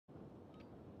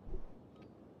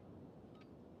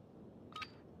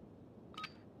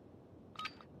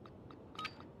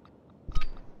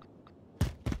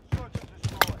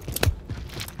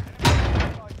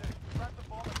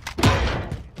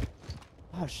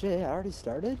shit, I already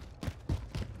started?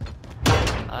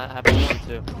 Happened to me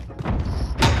too.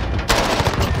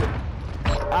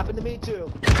 Happened to me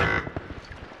too.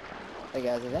 Hey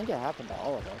guys, I think it happened to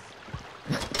all of us.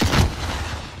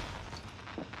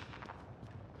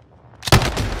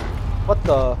 What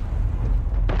the?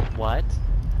 What?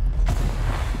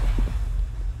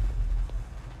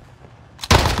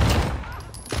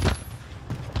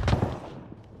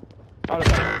 How did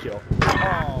that not kill?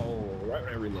 Oh, right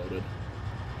when I reloaded.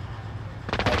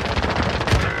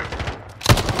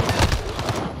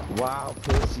 Wow,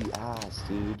 pussy ass,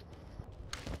 dude.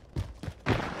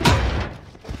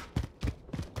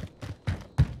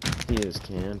 He is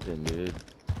camping, dude.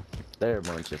 They're a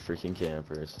bunch of freaking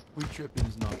campers. We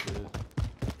tripping's not good.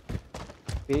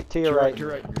 Be to your right. To your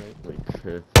right. Like,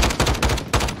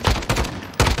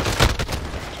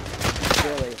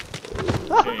 Really?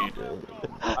 Dude,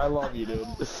 I love you, dude.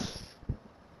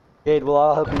 Cade, we'll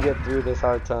all help you get through this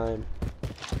hard time.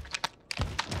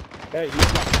 Hey, he's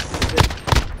fucking sick.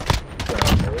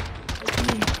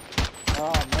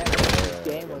 Oh man, this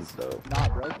game was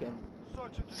not broken.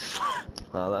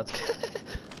 Oh, that's hey,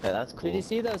 that's cool. Did you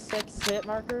see those 6 hit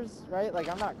markers? Right? Like,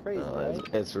 I'm not crazy, No, right?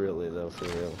 it's really though, for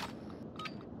real.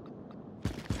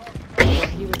 When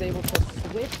he was able to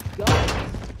switch guns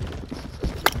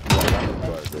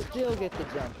and still get the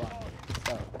jump on.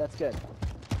 So, that's good.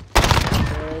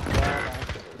 Good job,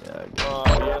 Asher. Yeah, Oh,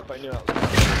 yep, I knew it.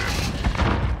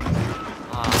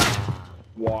 Ah,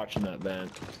 Watching that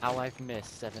vent. how I've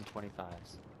missed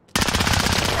 725s.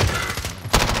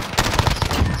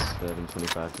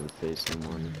 725 to the face in the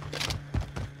morning.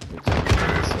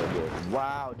 It's so good.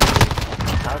 Wow, dude.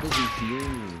 How did he hear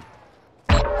me?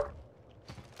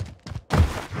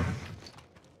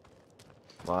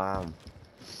 Wow.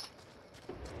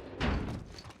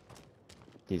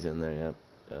 He's in there, yep.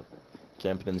 Yep.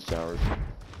 Camping in the showers.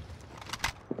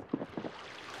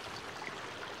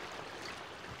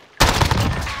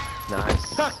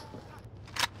 Nice.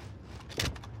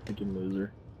 Freaking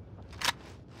loser.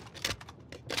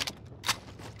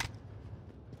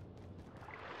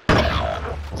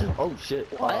 Oh shit.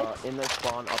 What? In their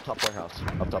spawn, up top warehouse.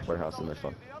 Up top warehouse in their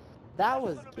spawn. That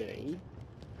was gay.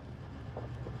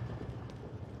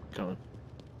 Coming.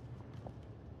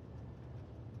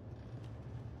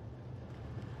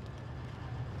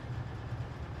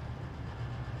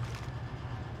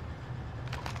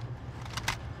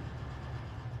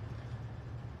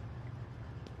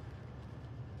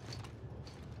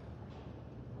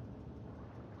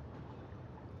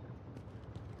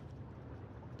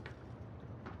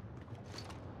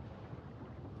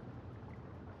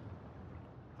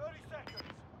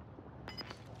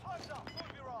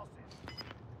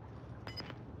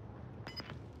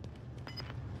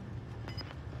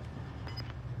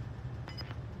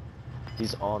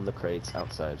 He's on the crates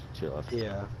outside to your left.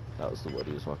 Yeah, That was the wood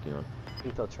he was walking on. I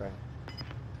think they'll try.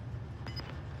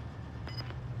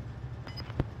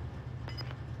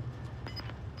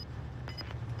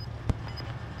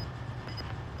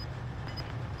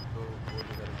 Oh boy,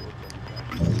 we gotta go back.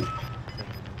 10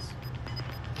 minutes.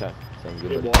 Okay, sounds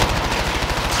Good good. ball.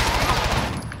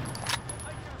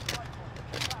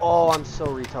 Oh, I'm so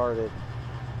retarded.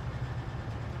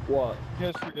 What?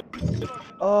 Yes, we did.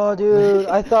 Oh, dude,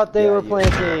 I thought they Yeah, were you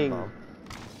had planting. bomb.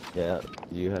 Yeah,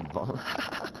 you had bomb.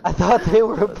 I thought they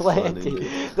were That's funny, planting.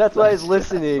 dude. That's why I was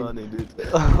listening. Funny, dude.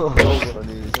 Oh, So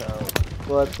funny as hell.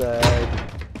 what the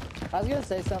heck? I was gonna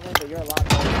say something, but you're a lot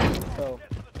better than me, so.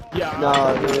 Yeah.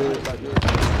 No, dude.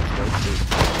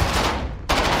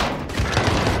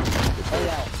 Oh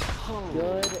yeah.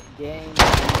 Good game.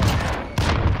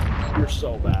 You're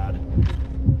so bad.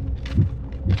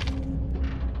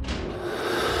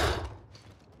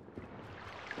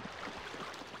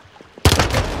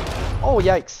 Oh,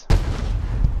 yikes.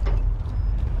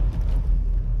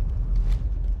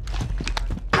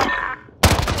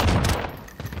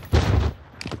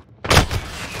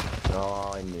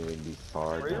 Oh, I knew it'd be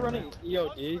far. Were you damn running it.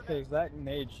 EOD? Because that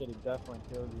nade should have definitely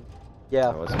killed you. I Yeah,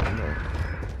 wasn't in there.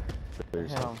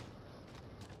 There's Hell.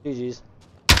 GG's.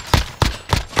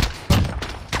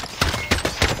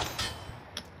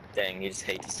 Dang, you just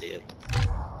hate to see it.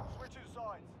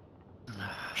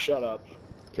 Shut up.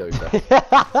 kill yourself.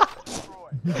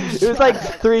 It was like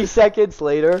 3 seconds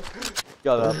later.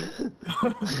 Shut up.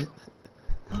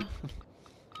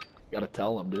 Gotta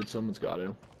tell him, dude. Someone's got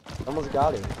to. Almost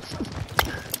got it.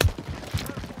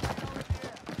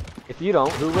 If you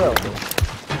don't, who will?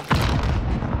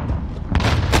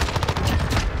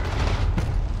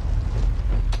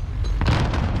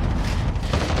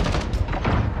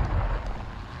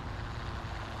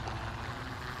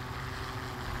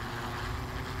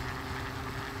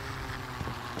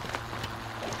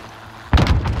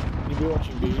 Be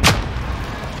watching B.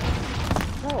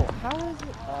 No, how is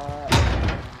it?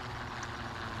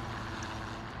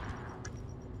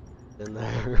 In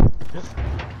there.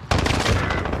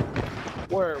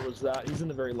 Where was that? He's in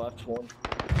the very left one.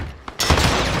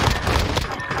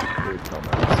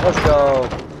 Let's go.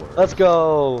 Let's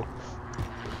go.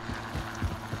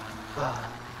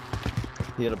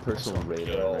 He had a personal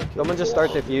radar. Someone just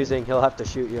start defusing. He'll have to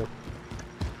shoot you.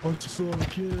 Oh, it's a solo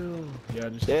kill. Yeah,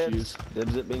 just Dibs. defuse.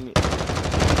 Dibs at me.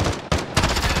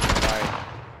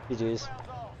 GG's.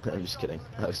 I'm just kidding.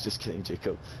 I was just kidding,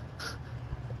 Jacob.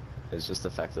 It's just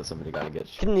the fact that somebody gotta get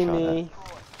shot Kidding at. me.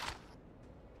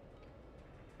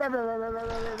 Alright,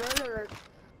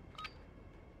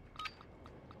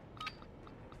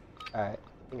 I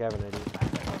think I have an idea.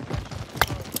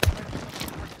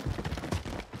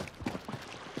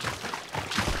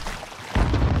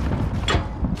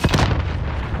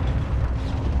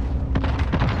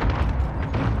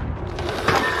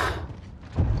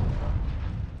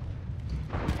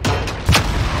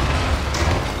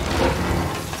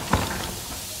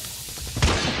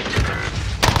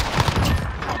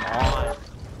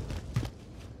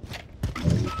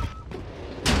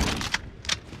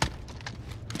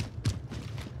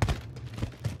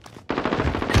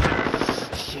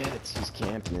 Shit, he's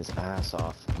camping his ass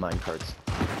off. Minecarts.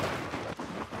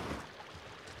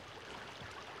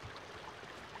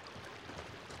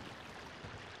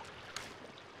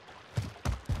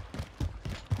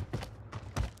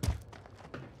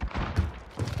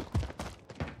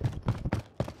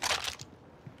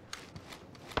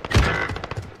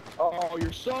 Oh,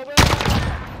 you're so bad!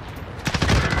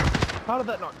 How did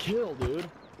that not kill, dude?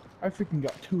 I freaking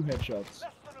got 2 headshots.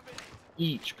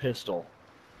 Each pistol.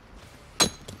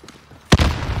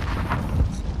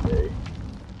 Okay.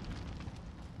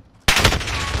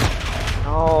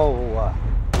 Oh.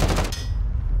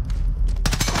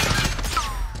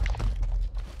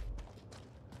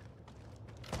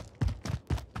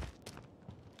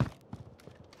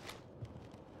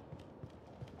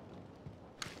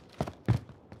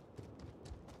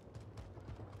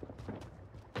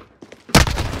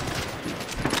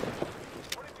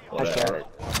 I shot it.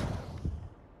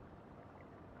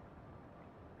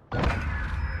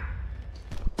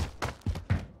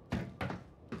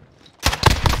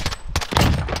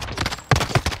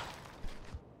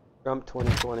 Trump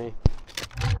 2020.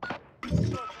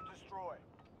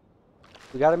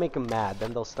 We gotta make them mad,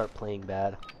 then they'll start playing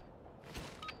bad.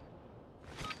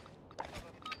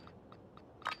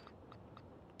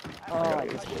 Oh, I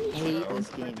just hate this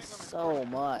game so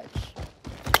much.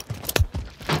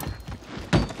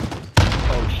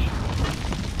 Oh, shit.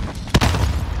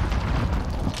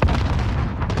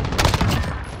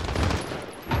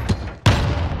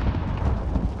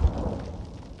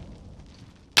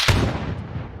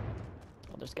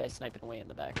 Oh, there's guys sniping away in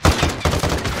the back.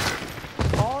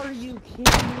 Are you kidding me?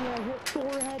 I hit 4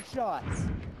 headshots.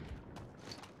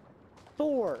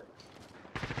 4.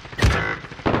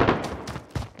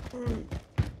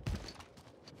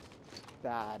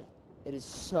 Bad. It is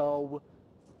so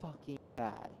fucking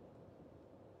bad.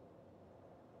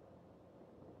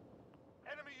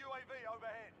 Enemy UAV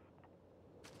overhead.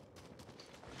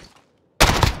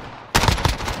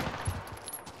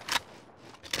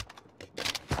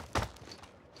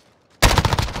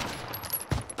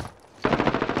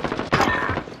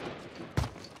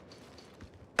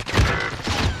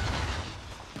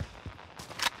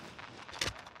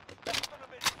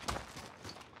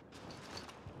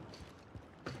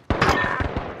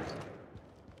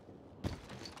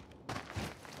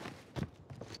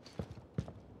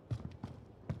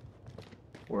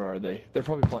 Where are they? They're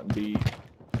probably planting B.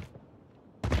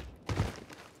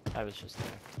 I was just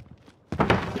there.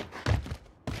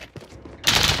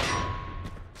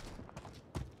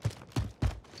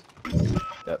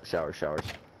 Yep, showers.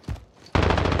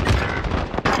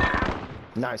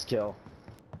 Nice kill.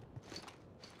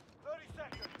 30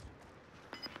 seconds.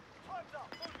 Time's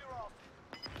up. Move your ass.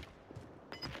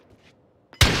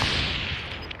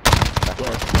 Back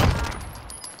there.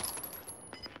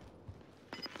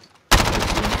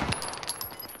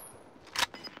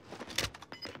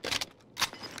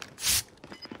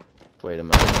 Wait a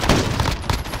minute.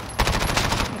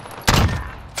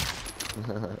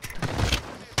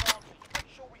 Make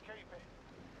sure we keep it.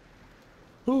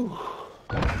 Whew.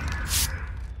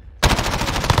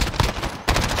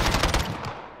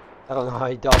 I don't know how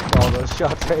he dodged all those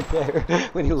shots right there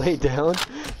when he laid down.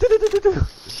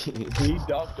 He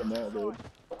ducked them all, dude.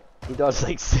 He dodged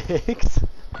like 6. Search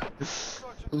and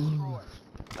destroy.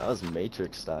 That was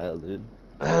Matrix style, dude.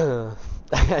 I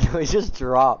know, he just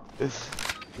dropped.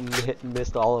 And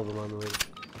missed all of them on the way.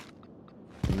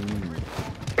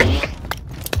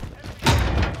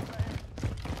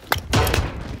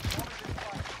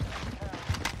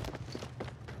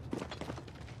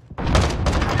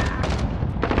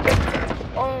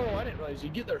 realize you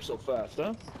get there so fast,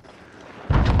 huh?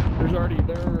 They're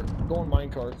going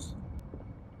minecarts.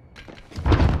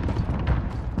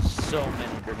 So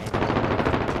many grenades.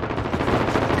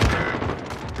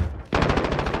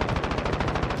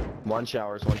 One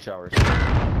showers.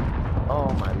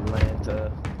 Oh my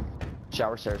Lanta.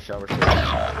 Shower stairs. Shot.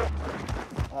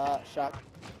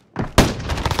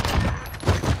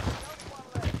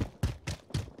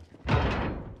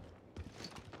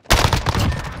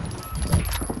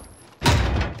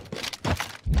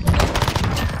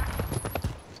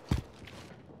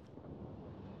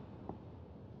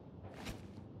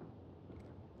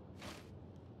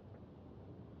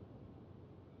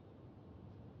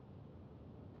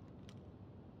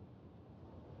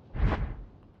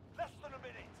 Less than a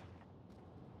minute.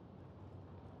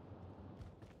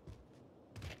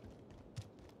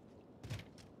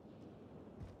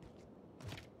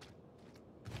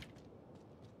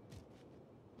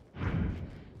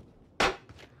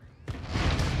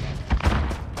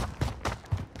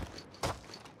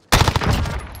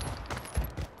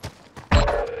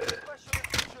 Special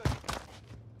infantry.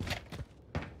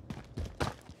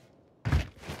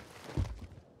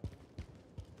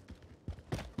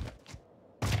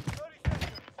 30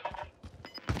 seconds.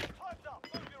 Time's up.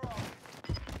 Move your arm.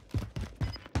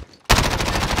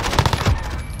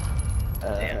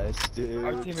 Dude.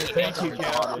 Our team is Thank you,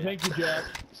 Jack. Thank you, Jack.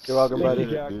 You're welcome, Thank buddy.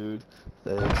 you, Jack. Dude.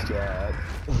 Thanks, Jack.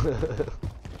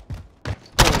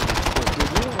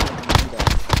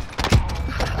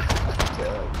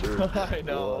 I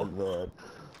know. Man.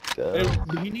 Hey,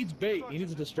 he needs bait. He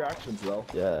needs distractions, though.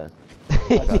 Yeah.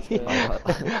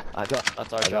 I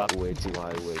That's our got job. way too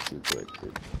high, way too quick,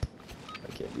 dude.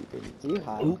 I can't do things. Do you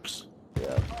hide? Oops.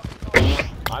 Yeah.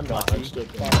 I'm not. I'm still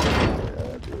playing.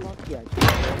 Yeah, dude. Fuck yeah.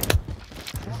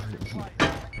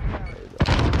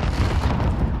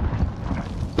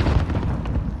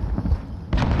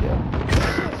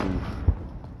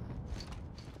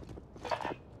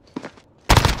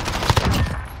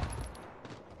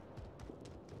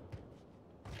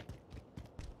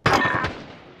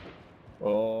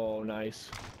 Oh, nice.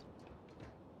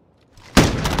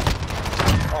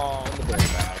 Oh, on the very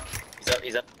back.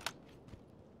 He's up.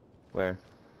 Where?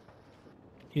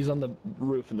 He's on the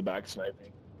roof in the back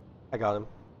sniping. I got him.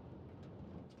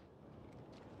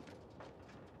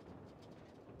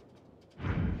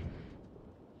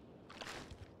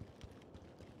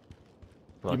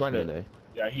 You might have- Q&A.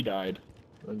 Yeah, he died.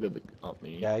 I'm good up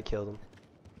me. Yeah, I killed him.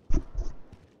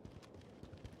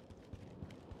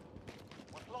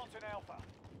 We're planting Alpha.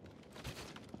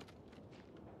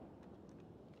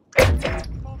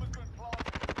 Bomb has been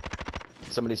planted.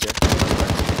 Somebody's here.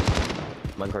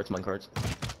 Minecarts.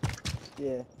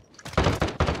 Yeah.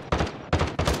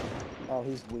 Oh,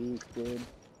 he's weak, dude.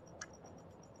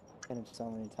 Hit him so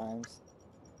many times.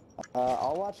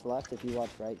 I'll watch left if you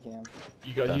watch right, Cam.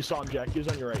 You saw him, Jack. He was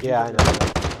on your right. Yeah, I know.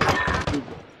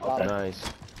 Okay. Nice.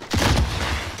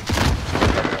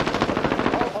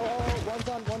 Oh, one's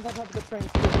on top of the train.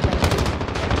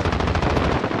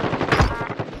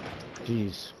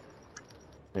 Jeez.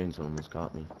 Trains almost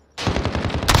got me.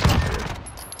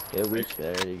 Yeah,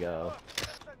 there you go.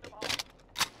 Send them home.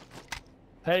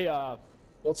 Hey,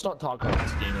 let's not talk about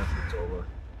this game after it's over.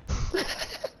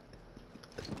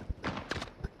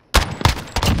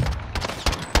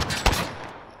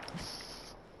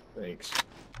 Thanks.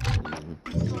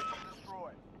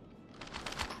 Destroy.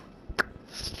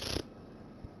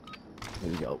 Here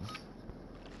we go.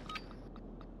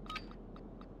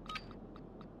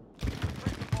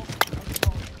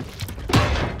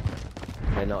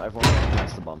 Okay, now everyone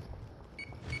pass the bomb.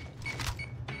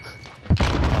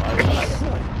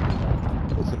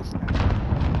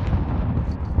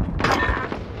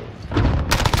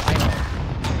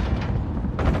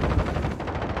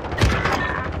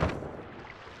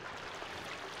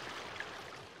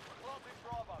 Planting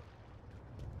Bravo.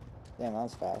 Damn, that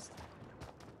was fast.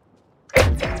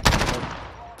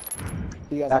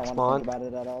 You guys Back don't spawn. want to think about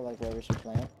it at all, like where we should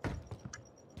plant?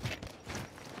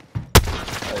 I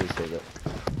already saved it.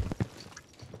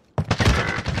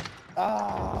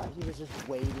 Ah, he was just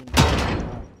waiting.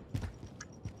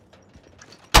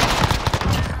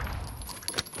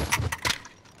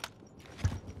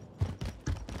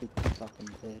 He fucking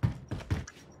did.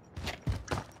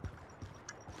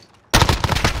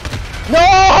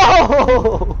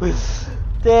 No!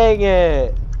 Dang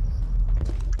it!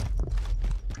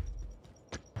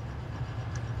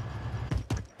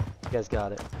 You guys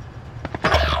got it.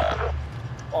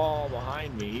 Oh,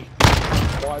 behind me.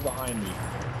 Why behind me?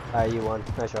 Alright, you won.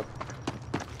 Nice job.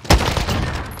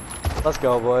 Let's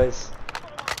go, boys.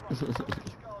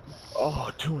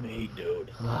 Oh, 2 and 8, dude.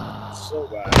 So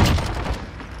bad.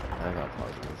 I got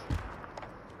positive.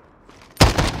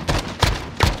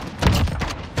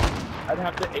 I'd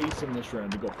have to ace in this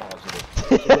round to go positive.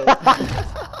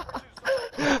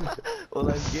 Well,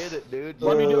 then get it, dude.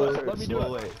 Let me do it. First. Let me do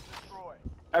We'll it. wait. Destroy.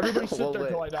 Everybody sit We'll there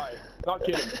till I wait. die. Not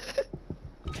kidding.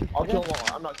 I'll kill them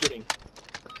all. I'm not kidding.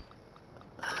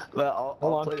 Well,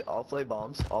 Hold on. I'll play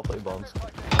bombs. I'll play bombs.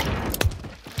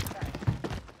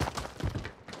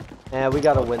 Yeah, we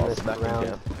gotta win I'll this sit back in round.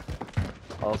 camp.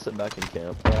 I'll sit back in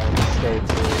camp. Yeah, stay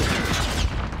tuned.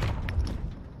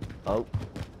 Oh,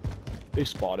 They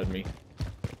spotted me.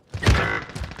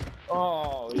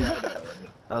 Oh, yeah. that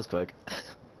was quick.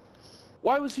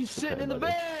 Why was he sitting Okay, in the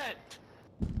buddy. vent?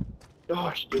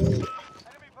 Gosh, dude.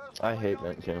 I hate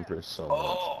vent campers so much.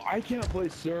 Oh, I can't play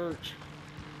search.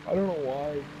 I don't know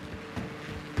why.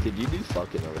 Did you do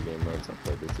fucking other game modes? I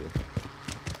played it too.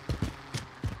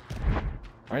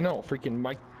 I know, freaking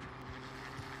my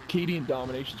Cadian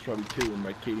domination is probably 2, and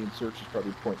my Cadian search is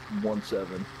probably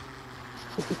 0.17.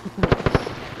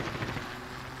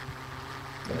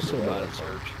 I'm so bad at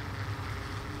search.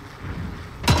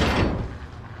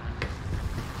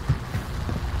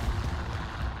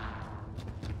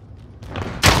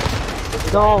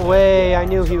 No way, I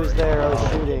knew he was there, I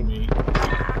was shooting.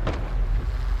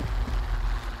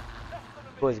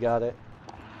 Boys got it.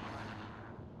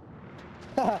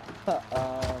 That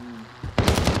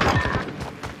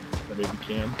baby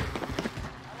Cam.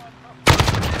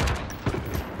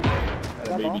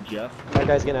 That baby Jeff. That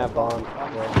guy's gonna have bomb. Yeah.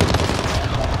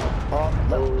 Oh,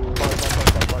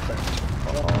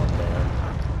 man.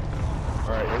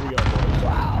 Alright, here we go, boys.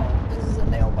 Wow, this is a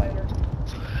nail biter.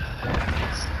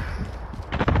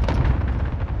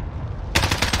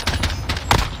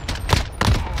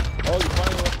 Oh, you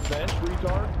finally left the bench,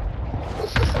 retard?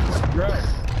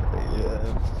 Congrats. Yeah,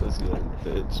 this guy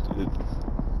bitch, dude.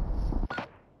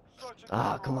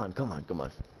 Ah, come on.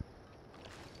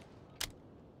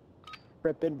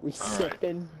 Ripping, we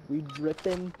sipping, we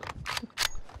dripping.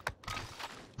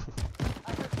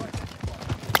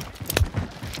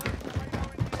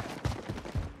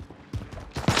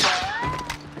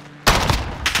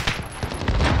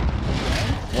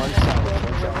 One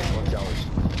challenge.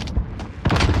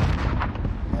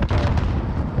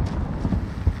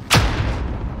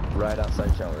 Right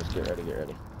outside showers. Get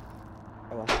ready.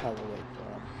 I will hell away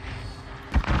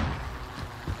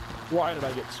Why did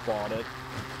I get spotted?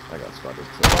 I got spotted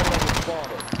Why too. did I get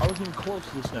spotted? I wasn't even close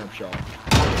to the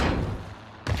snapshot.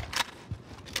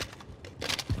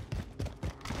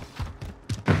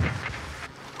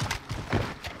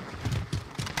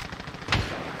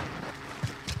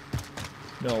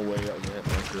 No way, that was a hit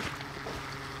marker.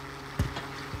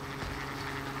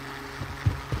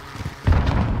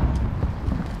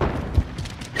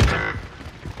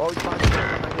 Oh, he's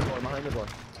behind the door.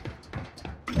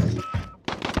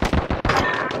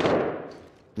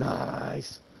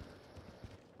 Nice.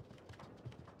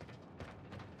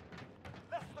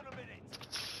 Less than a minute.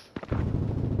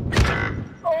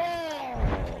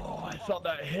 Oh, I felt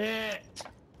that hit.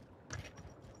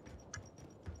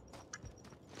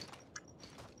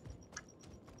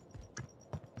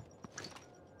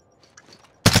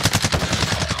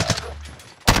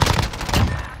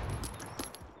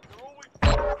 You're all we've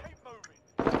got. Keep moving.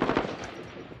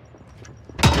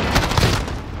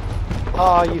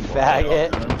 Oh, you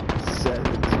faggot.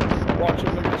 Watch it,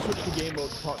 they're gonna switch the game mode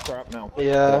to talk crap now.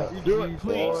 Yeah. Do it,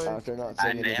 please. After not I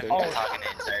saying may have anything. been talking the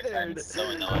entire time. It's so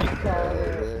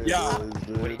annoying. Yeah. I've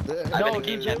No, been in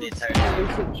game chat the entire They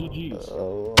time. said GG's.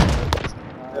 Oh,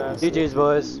 GG's,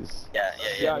 boys. Yeah.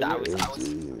 Yeah,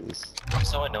 I'm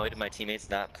so annoyed with my teammates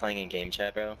not playing in game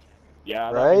chat, bro.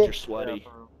 Yeah, that Right? means you're sweaty.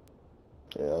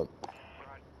 yeah.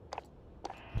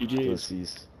 GG's.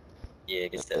 Pussies. Yeah,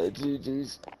 good stuff.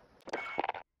 GG's.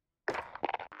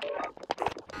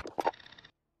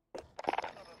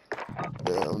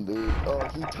 Damn, dude. Oh,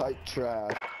 he typed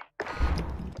trash.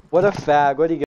 What a fag, what'd he